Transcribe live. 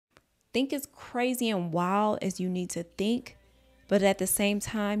think as crazy and wild as you need to think. But at the same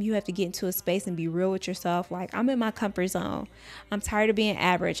time, you have to get into a space and be real with yourself. Like, I'm in my comfort zone. I'm tired of being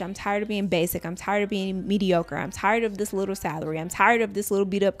average. I'm tired of being basic. I'm tired of being mediocre. I'm tired of this little salary. I'm tired of this little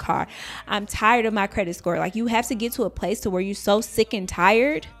beat up car. I'm tired of my credit score. Like, you have to get to a place to where you're so sick and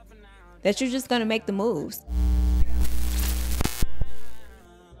tired that you're just going to make the moves.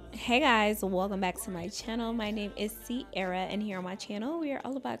 Hey guys, welcome back to my channel. My name is Sierra, and here on my channel we are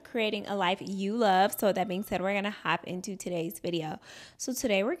all about creating a life you love. So with that being said, we're gonna hop into today's video. So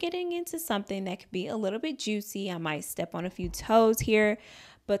today we're getting into something that could be a little bit juicy. I might step on a few toes here,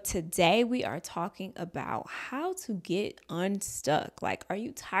 but today we are talking about how to get unstuck. Like, are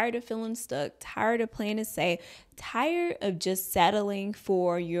you tired of feeling stuck, tired of playing it safe, tired of just settling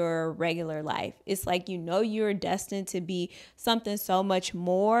for your regular life? It's like, you know, you're destined to be something so much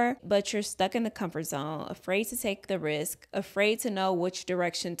more, but you're stuck in the comfort zone, afraid to take the risk, afraid to know which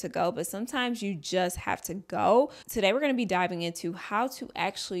direction to go, but sometimes you just have to go. Today we're going to be diving into how to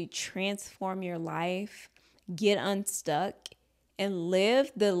actually transform your life, get unstuck, and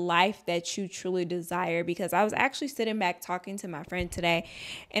live the life that you truly desire. Because I was actually sitting back talking to my friend today,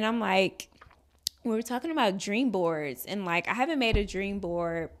 and I'm like, we were talking about dream boards, and like, I haven't made a dream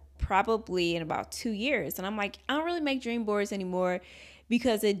board probably in about 2 years. And I'm like, I don't really make dream boards anymore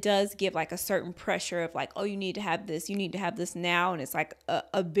because it does give like a certain pressure of like, oh, you need to have this now. And it's like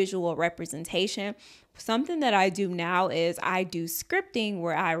a visual representation. Something that I do now is I do scripting,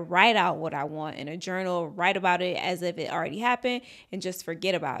 where I write out what I want in a journal, write about it as if it already happened, and just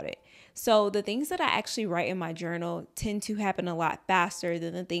forget about it. So the things that I actually write in my journal tend to happen a lot faster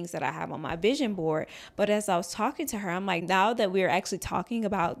than the things that I have on my vision board. But as I was talking to her, I'm like, now that we're actually talking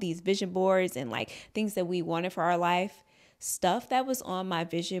about these vision boards and like things that we wanted for our life, stuff that was on my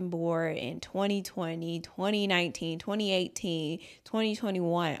vision board in 2020, 2019, 2018,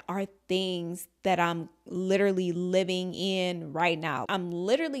 2021 are things that I'm literally living in right now. I'm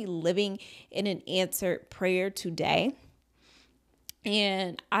literally living in an answered prayer today.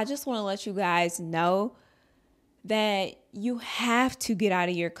 And I just want to let you guys know that you have to get out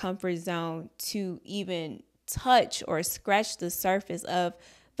of your comfort zone to even touch or scratch the surface of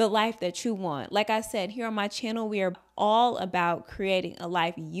the life that you want. Like I said, here on my channel, we are all about creating a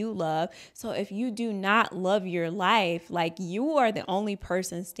life you love. So if you do not love your life, like, you are the only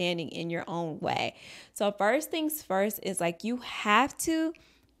person standing in your own way. So first things first is like, you have to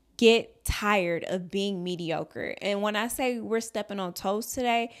get tired of being mediocre. And when I say we're stepping on toes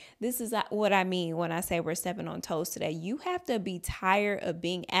today, this is what I mean when I say we're stepping on toes today. You have to be tired of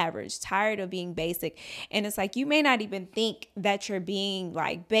being average, tired of being basic. And it's like, you may not even think that you're being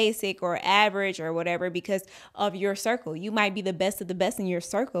like basic or average or whatever because of your circle. You might be the best of the best in your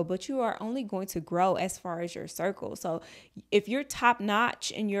circle, but you are only going to grow as far as your circle. So if you're top notch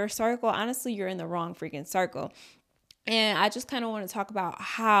in your circle, honestly, you're in the wrong freaking circle. And I just kind of want to talk about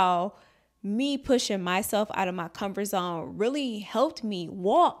how me pushing myself out of my comfort zone really helped me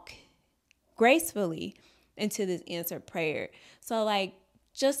walk gracefully into this answered prayer. So like,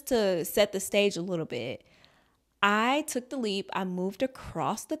 just to set the stage a little bit, I took the leap. I moved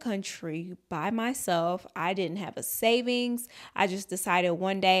across the country by myself. I didn't have a savings. I just decided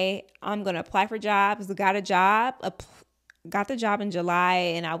one day I'm going to apply for jobs. Got a job, got the job in July,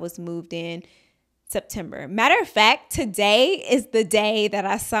 and I was moved in September. Matter of fact, today is the day that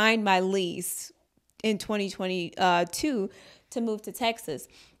I signed my lease in 2022 to move to Texas.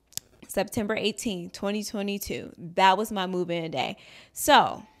 September 18th, 2022. That was my move-in day.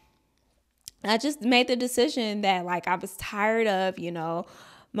 So I just made the decision that like, I was tired of, you know,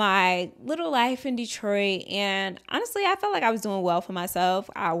 my little life in Detroit. And honestly, I felt like I was doing well for myself.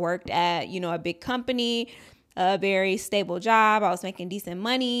 I worked at, you know, a big company, a very stable job. I was making decent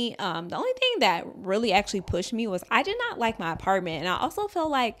money. The only thing that really actually pushed me was I did not like my apartment. And I also felt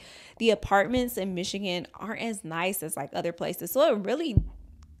like the apartments in Michigan aren't as nice as like other places. So it really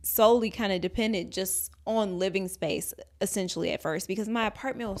solely kind of depended just on living space essentially at first, because my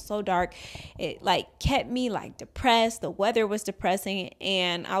apartment was so dark. It like kept me like depressed. The weather was depressing.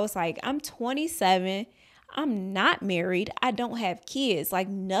 And I was like, I'm 27. I'm not married. I don't have kids. Like,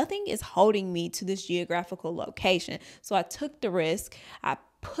 nothing is holding me to this geographical location. So I took the risk. I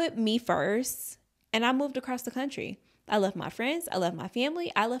put me first, and I moved across the country. I left my friends. I left my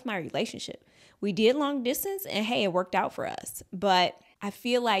family. I left my relationship. We did long distance, and hey, it worked out for us. But I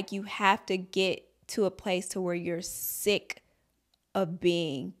feel like you have to get to a place to where you're sick of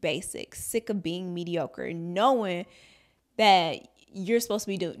being basic, sick of being mediocre, knowing that you're supposed to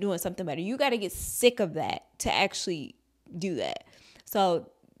be doing something better. You got to get sick of that to actually do that. So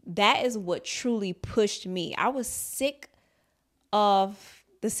that is what truly pushed me. I was sick of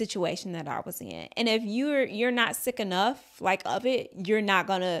the situation that I was in. And if you're not sick enough like of it, you're not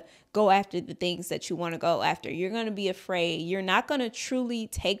going to go after the things that you want to go after. You're going to be afraid. You're not going to truly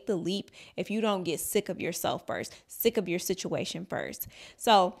take the leap if you don't get sick of yourself first, sick of your situation first.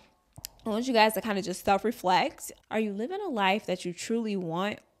 So I want you guys to kind of just self-reflect. Are you living a life that you truly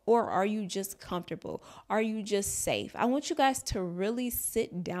want, or are you just comfortable? Are you just safe? I want you guys to really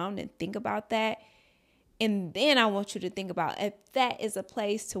sit down and think about that. And then I want you to think about if that is a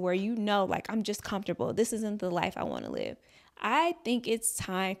place to where you know, like, I'm just comfortable. This isn't the life I want to live. I think it's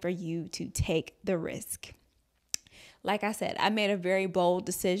time for you to take the risk. Like I said, I made a very bold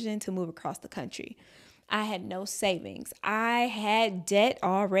decision to move across the country. I had no savings. I had debt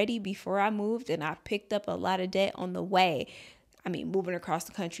already before I moved, and I picked up a lot of debt on the way. I mean, moving across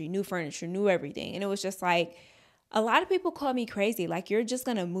the country, new furniture, new everything. And it was just like, a lot of people call me crazy. Like, you're just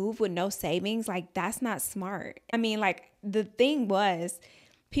going to move with no savings. Like, that's not smart. I mean, like, the thing was,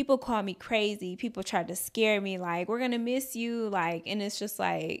 people call me crazy. People tried to scare me. Like, we're going to miss you. Like, and it's just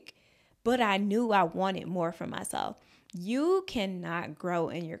like, but I knew I wanted more for myself. You cannot grow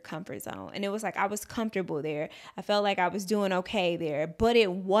in your comfort zone. And it was like, I was comfortable there. I felt like I was doing okay there, but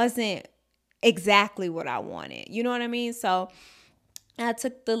it wasn't exactly what I wanted. You know what I mean? So I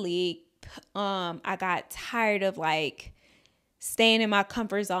took the leap. I got tired of like staying in my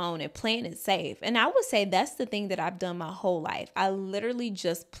comfort zone and playing it safe. And I would say that's the thing that I've done my whole life. I literally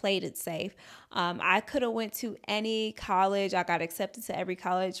just played it safe. I could have went to any college. I got accepted to every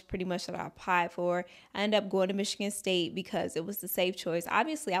college pretty much that I applied for. I ended up going to Michigan State because it was the safe choice.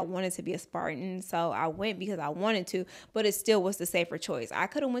 Obviously, I wanted to be a Spartan, so I went because I wanted to, but it still was the safer choice. I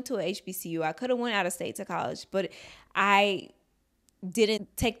could have went to a HBCU. I could have went out of state to college, but I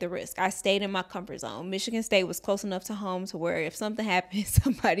didn't take the risk. I stayed in my comfort zone. Michigan State was close enough to home to where if something happened,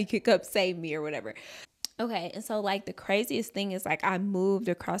 somebody could come save me or whatever. Okay, and so like the craziest thing is like I moved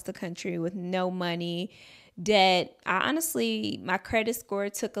across the country with no money, debt. I honestly, my credit score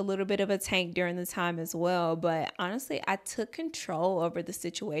took a little bit of a tank during the time as well, but honestly, I took control over the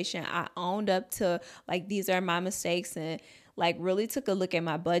situation. I owned up to like, these are my mistakes, and like really took a look at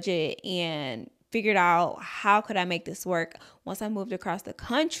my budget and figured out how could I make this work. Once I moved across the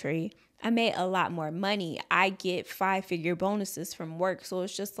country, I made a lot more money. I get 5-figure bonuses from work. So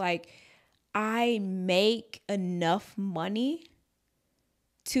it's just like I make enough money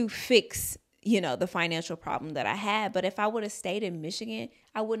to fix, the financial problem that I had. But if I would have stayed in Michigan,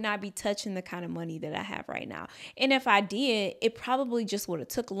 I would not be touching the kind of money that I have right now. And if I did, it probably just would have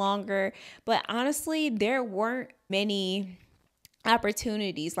took longer. But honestly, there weren't many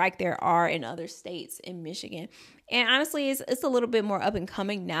opportunities like there are in other states in Michigan. And honestly, it's a little bit more up and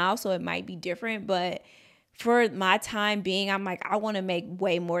coming now, so it might be different. But for my time being, I'm like, I want to make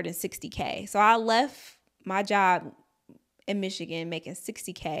way more than 60K. So I left my job in Michigan making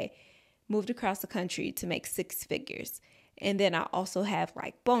 60K, moved across the country to make 6 figures. And then I also have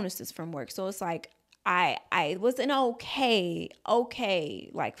like bonuses from work. So it's like I was in okay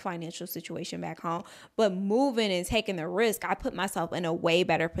like financial situation back home, but moving and taking the risk, I put myself in a way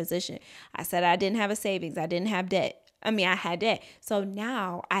better position. I said I didn't have a savings. I didn't have debt. I had debt. So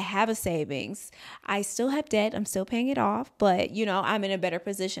now I have a savings. I still have debt. I'm still paying it off, but I'm in a better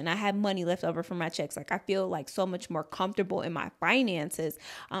position. I have money left over from my checks. Like I feel like so much more comfortable in my finances.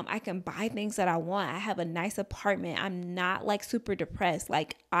 I can buy things that I want. I have a nice apartment. I'm not like super depressed.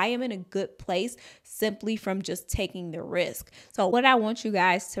 Like I am in a good place simply from just taking the risk. So what I want you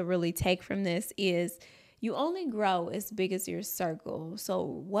guys to really take from this is you only grow as big as your circle. So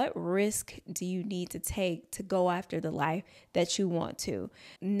what risk do you need to take to go after the life that you want to?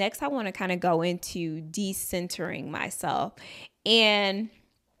 Next, I want to kind of go into decentering myself. And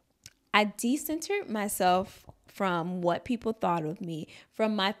I decentered myself from what people thought of me,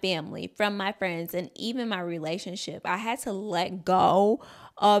 from my family, from my friends, and even my relationship. I had to let go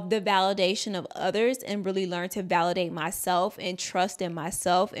of the validation of others and really learn to validate myself and trust in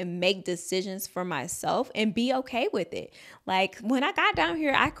myself and make decisions for myself and be okay with it. Like when I got down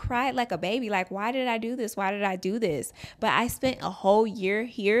here, I cried like a baby. Like, why did I do this? Why did I do this? But I spent a whole year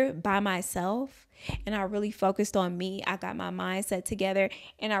here by myself. And I really focused on me. I got my mindset together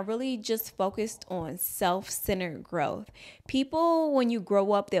and I really just focused on self-centered growth. People, when you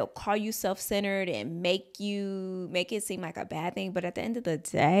grow up, they'll call you self-centered and make it seem like a bad thing. But at the end of the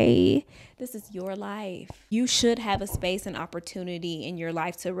day, this is your life. You should have a space and opportunity in your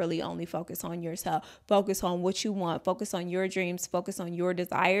life to really only focus on yourself, focus on what you want, focus on your dreams, focus on your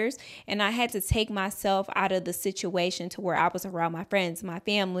desires. And I had to take myself out of the situation to where I was around my friends, my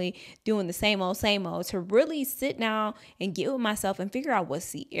family, doing the same old same. same old, to really sit down and get with myself and figure out what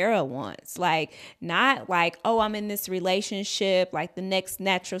Sierra wants. Like, not like, oh, I'm in this relationship, like the next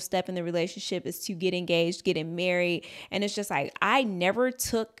natural step in the relationship is to get engaged, getting married. And it's just like, I never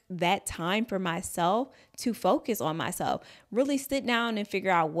took that time for myself to focus on myself, really sit down and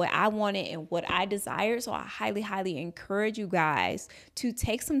figure out what I wanted and what I desired. So I highly, highly encourage you guys to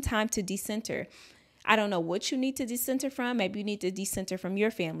take some time to decenter. I don't know what you need to decenter from. Maybe you need to decenter from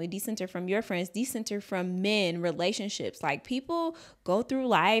your family, decenter from your friends, decenter from men, relationships. Like, people go through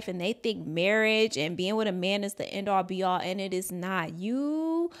life and they think marriage and being with a man is the end all be all, and it is not.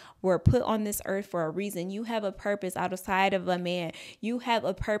 You were put on this earth for a reason. You have a purpose outside of a man. You have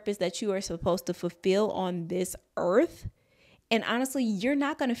a purpose that you are supposed to fulfill on this earth. And honestly, you're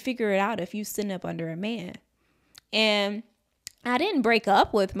not going to figure it out if you sit up under a man. And I didn't break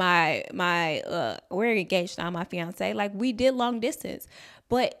up with we're engaged now, my fiance. Like, we did long distance,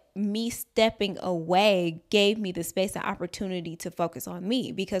 but me stepping away gave me the space and opportunity to focus on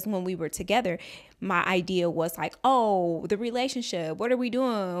me, because when we were together, my idea was like, oh, the relationship, what are we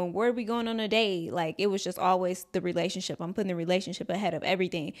doing? Where are we going on a date? Like, it was just always the relationship. I'm putting the relationship ahead of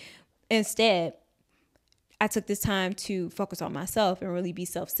everything. Instead, I took this time to focus on myself and really be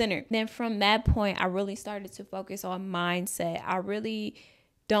self-centered. Then from that point, I really started to focus on mindset. I really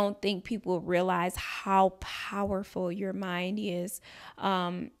don't think people realize how powerful your mind is.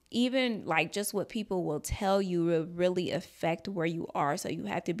 Even like just what people will tell you will really affect where you are. So you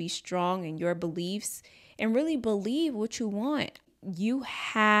have to be strong in your beliefs and really believe what you want. You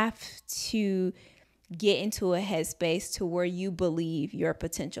have to get into a headspace to where you believe your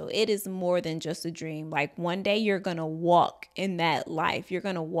potential. It is more than just a dream. Like, one day you're going to walk in that life. You're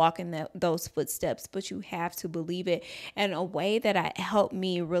going to walk in those footsteps, but you have to believe it. And a way that helped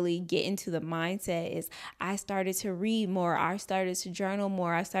me really get into the mindset is I started to read more. I started to journal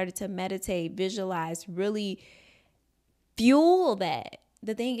more. I started to meditate, visualize, really fuel that.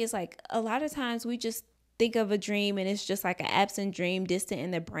 The thing is, like, a lot of times we just think of a dream and it's just like an absent dream, distant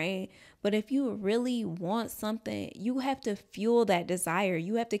in the brain. But if you really want something, you have to fuel that desire.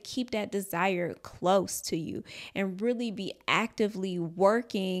 You have to keep that desire close to you and really be actively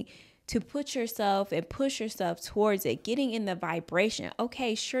working to put yourself and push yourself towards it, getting in the vibration.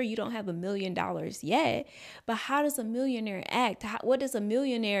 Okay, sure, you don't have $1 million yet, but how does a millionaire act? What does a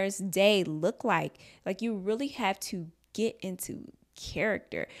millionaire's day look like? Like, you really have to get into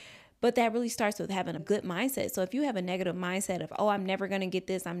character. But that really starts with having a good mindset. So if you have a negative mindset of, oh, I'm never going to get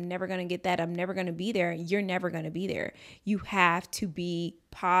this, I'm never going to get that, I'm never going to be there, you're never going to be there. You have to be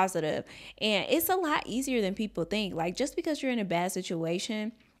positive. And it's a lot easier than people think. Like, just because you're in a bad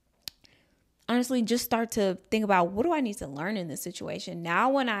situation, honestly, just start to think about, what do I need to learn in this situation? Now,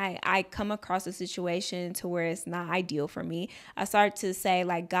 when I come across a situation to where it's not ideal for me, I start to say,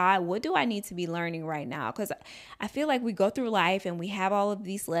 like, God, what do I need to be learning right now? Because I feel like we go through life and we have all of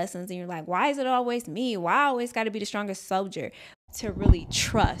these lessons and you're like, why is it always me? Why I always got to be the strongest soldier? To really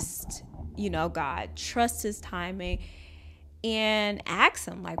trust, God, trust his timing and ask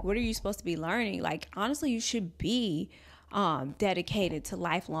him, like, what are you supposed to be learning? Like, honestly, you should be dedicated to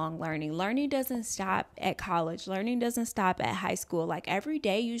lifelong learning. Learning doesn't stop at college. Learning doesn't stop at high school. Like, every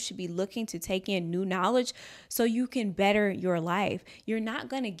day you should be looking to take in new knowledge so you can better your life. You're not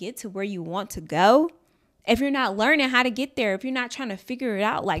going to get to where you want to go if you're not learning how to get there. If you're not trying to figure it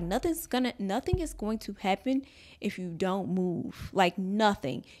out, like, nothing is going to happen if you don't move. Like,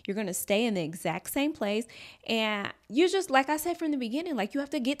 nothing. You're going to stay in the exact same place. And you just, like I said from the beginning, like, you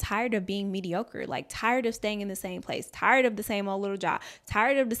have to get tired of being mediocre, like, tired of staying in the same place, tired of the same old little job,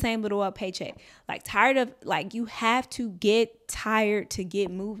 tired of the same little paycheck, like, tired of, like, you have to get tired to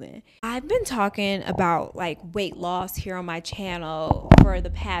get moving. I've been talking about, like, weight loss here on my channel for the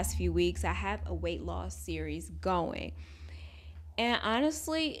past few weeks. I have a weight loss series going. And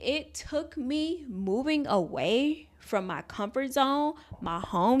honestly, it took me moving away from my comfort zone, my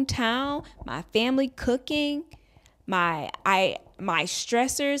hometown, my family cooking, my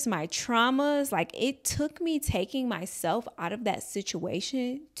stressors, my traumas. Like, it took me taking myself out of that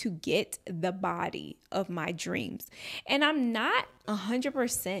situation to get the body of my dreams. And I'm not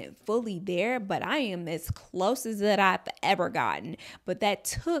 100% fully there, but I am as close as that I've ever gotten. But that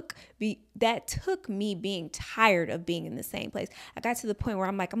took me being tired of being in the same place. I got to the point where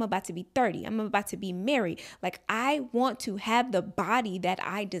I'm like, I'm about to be 30. I'm about to be married. Like, I want to have the body that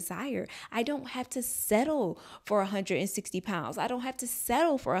I desire. I don't have to settle for 160 pounds. I don't have to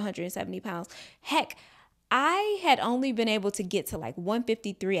settle for 170 pounds. Heck, I had only been able to get to like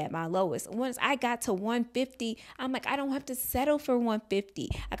 153 at my lowest. Once I got to 150, I'm like, I don't have to settle for 150.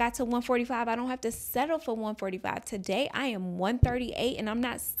 I got to 145. I don't have to settle for 145. Today I am 138 and I'm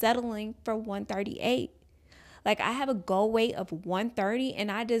not settling for 138. Like, I have a goal weight of 130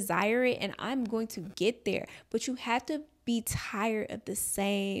 and I desire it and I'm going to get there. But you have to be tired of the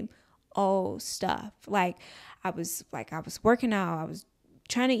same old stuff. Like I was working out. I was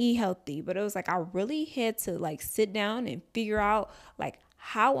trying to eat healthy, but it was like I really had to like sit down and figure out like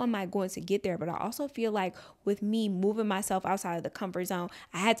how am I going to get there. But I also feel like with me moving myself outside of the comfort zone,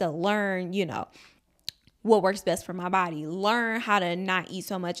 I had to learn, what works best for my body, learn how to not eat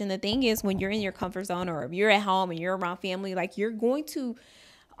so much. And the thing is, when you're in your comfort zone or if you're at home and you're around family, like you're going to,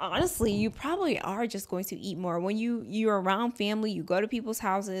 honestly, you probably are just going to eat more. When you're around family, you go to people's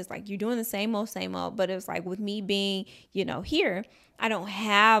houses, like you're doing the same old. But it's like with me being, here, I don't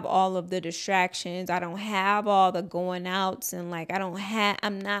have all of the distractions. I don't have all the going outs, and like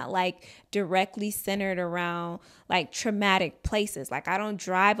I'm not like directly centered around like traumatic places. Like I don't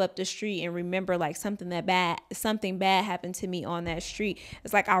drive up the street and remember like something bad happened to me on that street.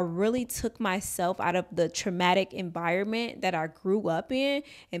 It's like I really took myself out of the traumatic environment that I grew up in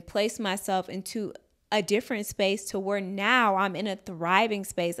and placed myself into a different space to where now I'm in a thriving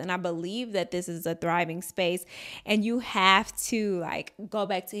space. And I believe that this is a thriving space. And you have to like go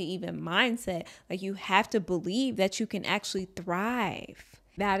back to even mindset. Like you have to believe that you can actually thrive.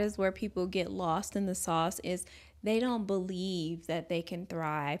 That is where people get lost in the sauce, is they don't believe that they can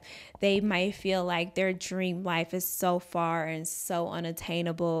thrive. They might feel like their dream life is so far and so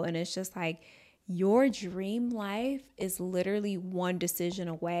unattainable. And it's just like, your dream life is literally one decision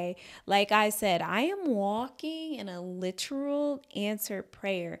away. Like I said, I am walking in a literal answered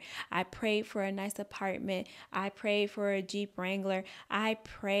prayer. I prayed for a nice apartment. I prayed for a Jeep Wrangler. I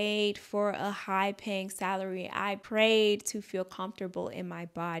prayed for a high-paying salary. I prayed to feel comfortable in my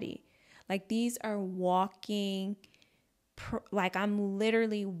body. Like these are walking, like I'm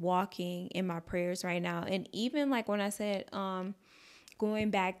literally walking in my prayers right now. And even like when I said,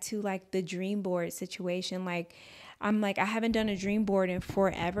 going back to like the dream board situation, like I'm like, I haven't done a dream board in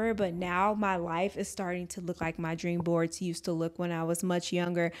forever, but now my life is starting to look like my dream boards used to look when I was much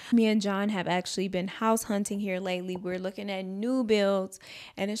younger. Me and John have actually been house hunting here lately. We're looking at new builds,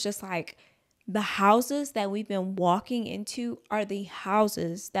 and it's just like the houses that we've been walking into are the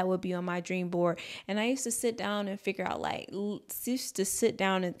houses that would be on my dream board. And I used to sit down and figure out, like, used to sit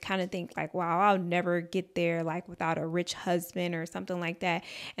down and kind of think like, wow, I'll never get there like without a rich husband or something like that.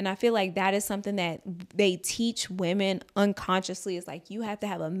 And I feel like that is something that they teach women unconsciously. It's like, you have to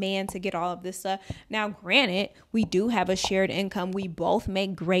have a man to get all of this stuff. Now, granted, we do have a shared income. We both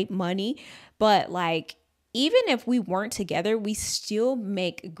make great money, but like, even if we weren't together, we still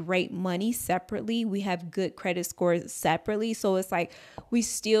make great money separately. We have good credit scores separately. So it's like we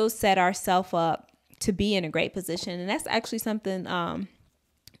still set ourselves up to be in a great position. And that's actually something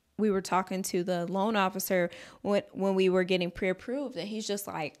we were talking to the loan officer when we were getting pre-approved, and he's just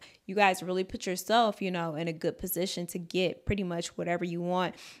like, you guys really put yourself, in a good position to get pretty much whatever you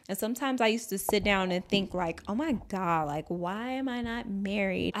want. And sometimes I used to sit down and think like, oh my God, like, why am I not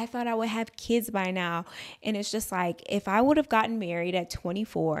married? I thought I would have kids by now. And it's just like, if I would have gotten married at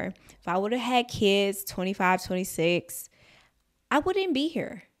 24, if I would have had kids 25, 26, I wouldn't be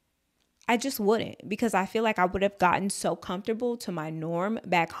here. I just wouldn't, because I feel like I would have gotten so comfortable to my norm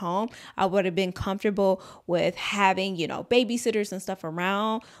back home. I would have been comfortable with having, babysitters and stuff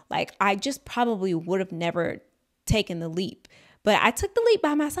around. Like I just probably would have never taken the leap, but I took the leap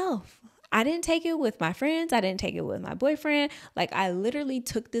by myself. I didn't take it with my friends. I didn't take it with my boyfriend. Like I literally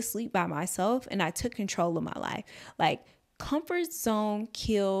took this leap by myself, and I took control of my life. Like comfort zone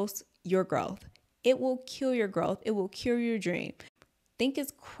kills your growth. It will kill your growth. It will kill your dream. Think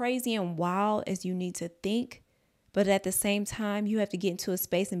as crazy and wild as you need to think, but at the same time, you have to get into a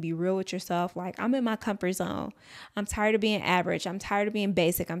space and be real with yourself. Like, I'm in my comfort zone. I'm tired of being average. I'm tired of being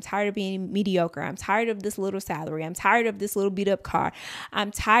basic. I'm tired of being mediocre. I'm tired of this little salary. I'm tired of this little beat up car. I'm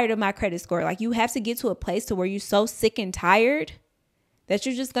tired of my credit score. Like, you have to get to a place to where you're so sick and tired that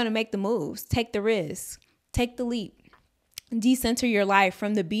you're just going to make the moves, take the risk, take the leap. Decenter your life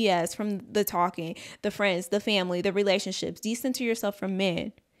from the BS, from the talking, the friends, the family, the relationships. Decenter yourself from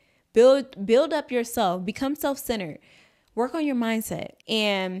men. Build up yourself. Become self-centered. Work on your mindset.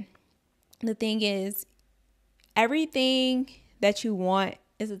 And the thing is, everything that you want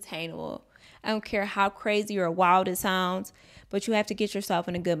is attainable. I don't care how crazy or wild it sounds, but you have to get yourself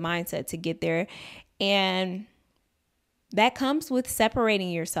in a good mindset to get there. And that comes with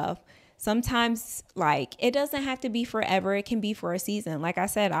separating yourself. Sometimes, like, it doesn't have to be forever. It can be for a season. Like I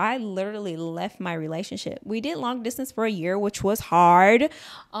said, I literally left my relationship. We did long distance for a year, which was hard.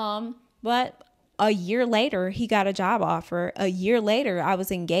 But a year later, he got a job offer. A year later, I was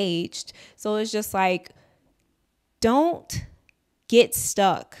engaged. So it's just like, don't get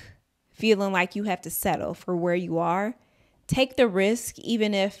stuck feeling like you have to settle for where you are. Take the risk,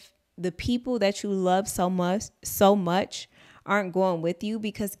 even if the people that you love so much aren't going with you,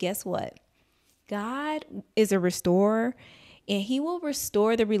 because guess what? God is a restorer, and he will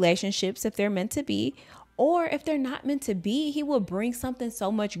restore the relationships if they're meant to be, or if they're not meant to be, he will bring something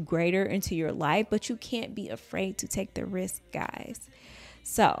so much greater into your life. But you can't be afraid to take the risk, guys.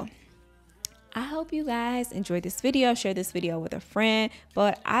 So I hope you guys enjoyed this video. Share this video with a friend.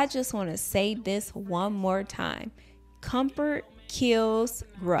 But I just want to say this one more time. Comfort kills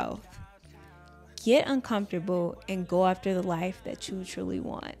growth. Get uncomfortable and go after the life that you truly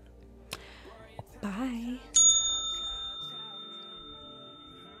want. Bye.